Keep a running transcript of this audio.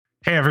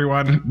Hey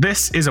everyone,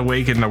 this is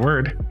Awaken the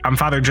Word. I'm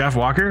Father Jeff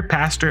Walker,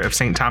 pastor of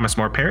St. Thomas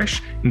More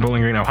Parish in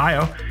Bowling Green,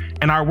 Ohio,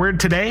 and our word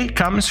today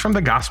comes from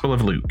the Gospel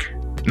of Luke.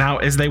 Now,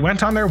 as they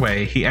went on their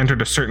way, he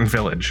entered a certain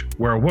village,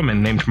 where a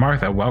woman named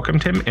Martha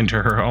welcomed him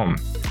into her home.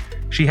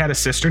 She had a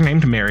sister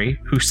named Mary,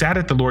 who sat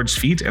at the Lord's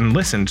feet and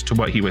listened to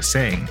what he was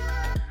saying.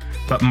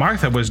 But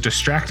Martha was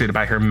distracted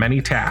by her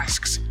many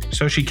tasks,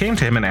 so she came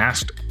to him and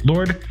asked,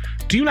 "Lord,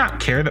 do you not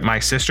care that my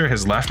sister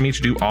has left me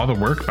to do all the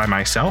work by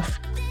myself?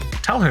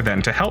 Tell her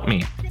then to help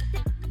me."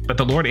 But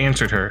the Lord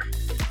answered her,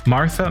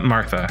 "Martha,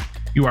 Martha,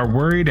 you are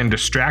worried and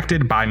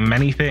distracted by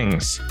many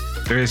things.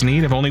 There is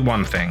need of only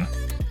one thing.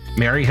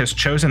 Mary has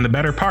chosen the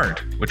better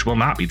part, which will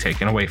not be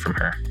taken away from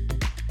her."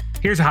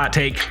 Here's a hot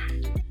take.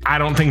 I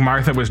don't think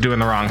Martha was doing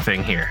the wrong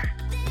thing here.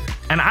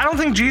 And I don't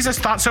think Jesus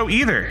thought so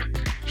either.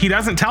 He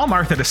doesn't tell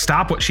Martha to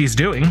stop what she's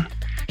doing.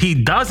 He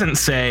doesn't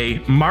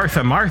say,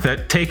 "Martha, Martha,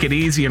 take it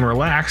easy and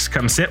relax,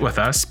 come sit with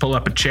us, pull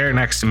up a chair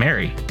next to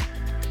Mary."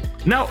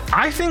 No,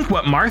 I think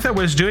what Martha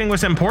was doing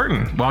was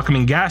important.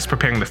 Welcoming guests,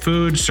 preparing the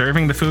food,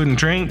 serving the food and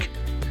drink.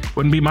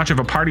 Wouldn't be much of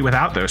a party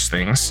without those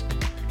things.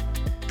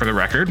 For the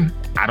record,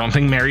 I don't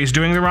think Mary's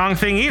doing the wrong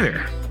thing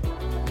either.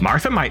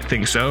 Martha might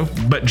think so,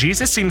 but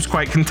Jesus seems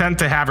quite content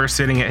to have her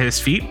sitting at his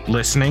feet,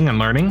 listening and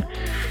learning.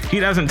 He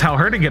doesn't tell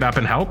her to get up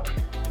and help.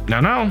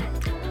 No.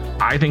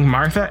 I think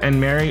Martha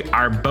and Mary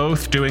are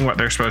both doing what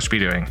they're supposed to be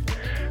doing.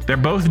 They're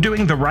both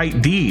doing the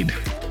right deed.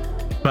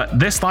 But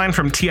this line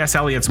from T.S.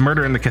 Eliot's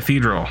Murder in the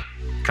Cathedral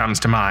comes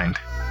to mind.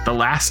 The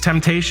last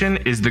temptation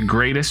is the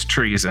greatest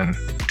treason,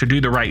 to do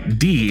the right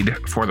deed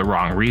for the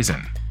wrong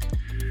reason.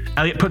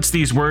 Eliot puts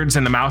these words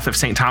in the mouth of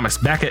St. Thomas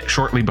Becket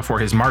shortly before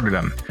his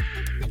martyrdom.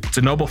 It's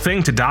a noble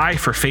thing to die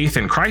for faith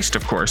in Christ,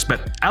 of course,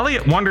 but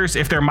Eliot wonders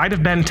if there might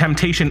have been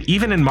temptation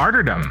even in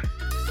martyrdom.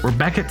 Were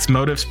Becket's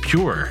motives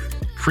pure,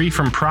 free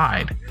from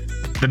pride,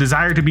 the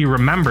desire to be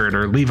remembered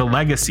or leave a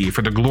legacy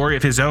for the glory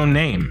of his own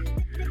name?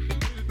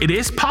 It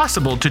is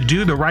possible to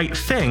do the right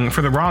thing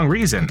for the wrong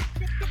reason.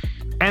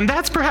 And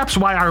that's perhaps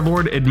why our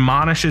Lord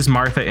admonishes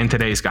Martha in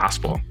today's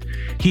gospel.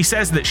 He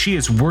says that she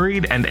is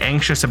worried and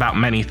anxious about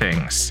many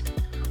things.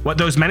 What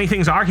those many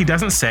things are, he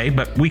doesn't say,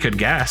 but we could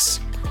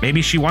guess.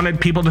 Maybe she wanted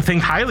people to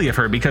think highly of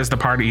her because the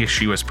party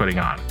she was putting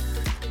on.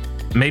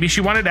 Maybe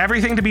she wanted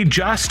everything to be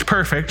just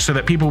perfect so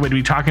that people would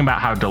be talking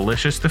about how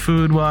delicious the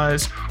food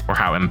was or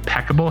how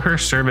impeccable her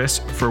service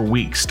for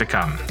weeks to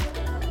come.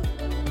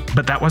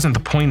 But that wasn't the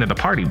point of the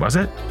party, was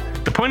it?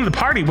 The point of the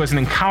party was an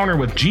encounter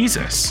with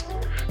Jesus.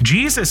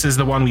 Jesus is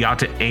the one we ought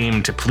to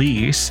aim to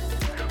please.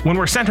 When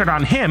we're centered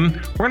on him,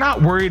 we're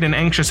not worried and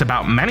anxious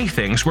about many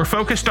things. We're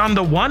focused on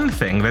the one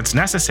thing that's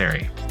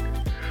necessary.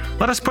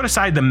 Let us put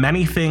aside the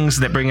many things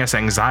that bring us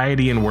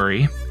anxiety and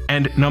worry,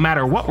 and no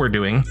matter what we're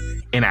doing,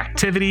 in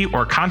activity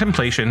or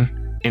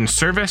contemplation, in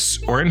service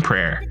or in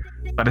prayer,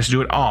 let us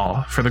do it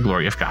all for the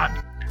glory of God.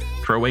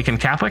 For Awaken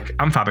Catholic,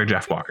 I'm Father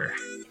Jeff Walker.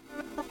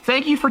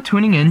 Thank you for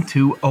tuning in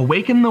to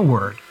Awaken the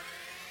Word.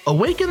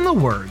 Awaken the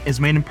Word is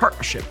made in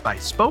partnership by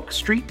Spoke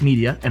Street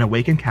Media and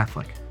Awaken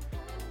Catholic.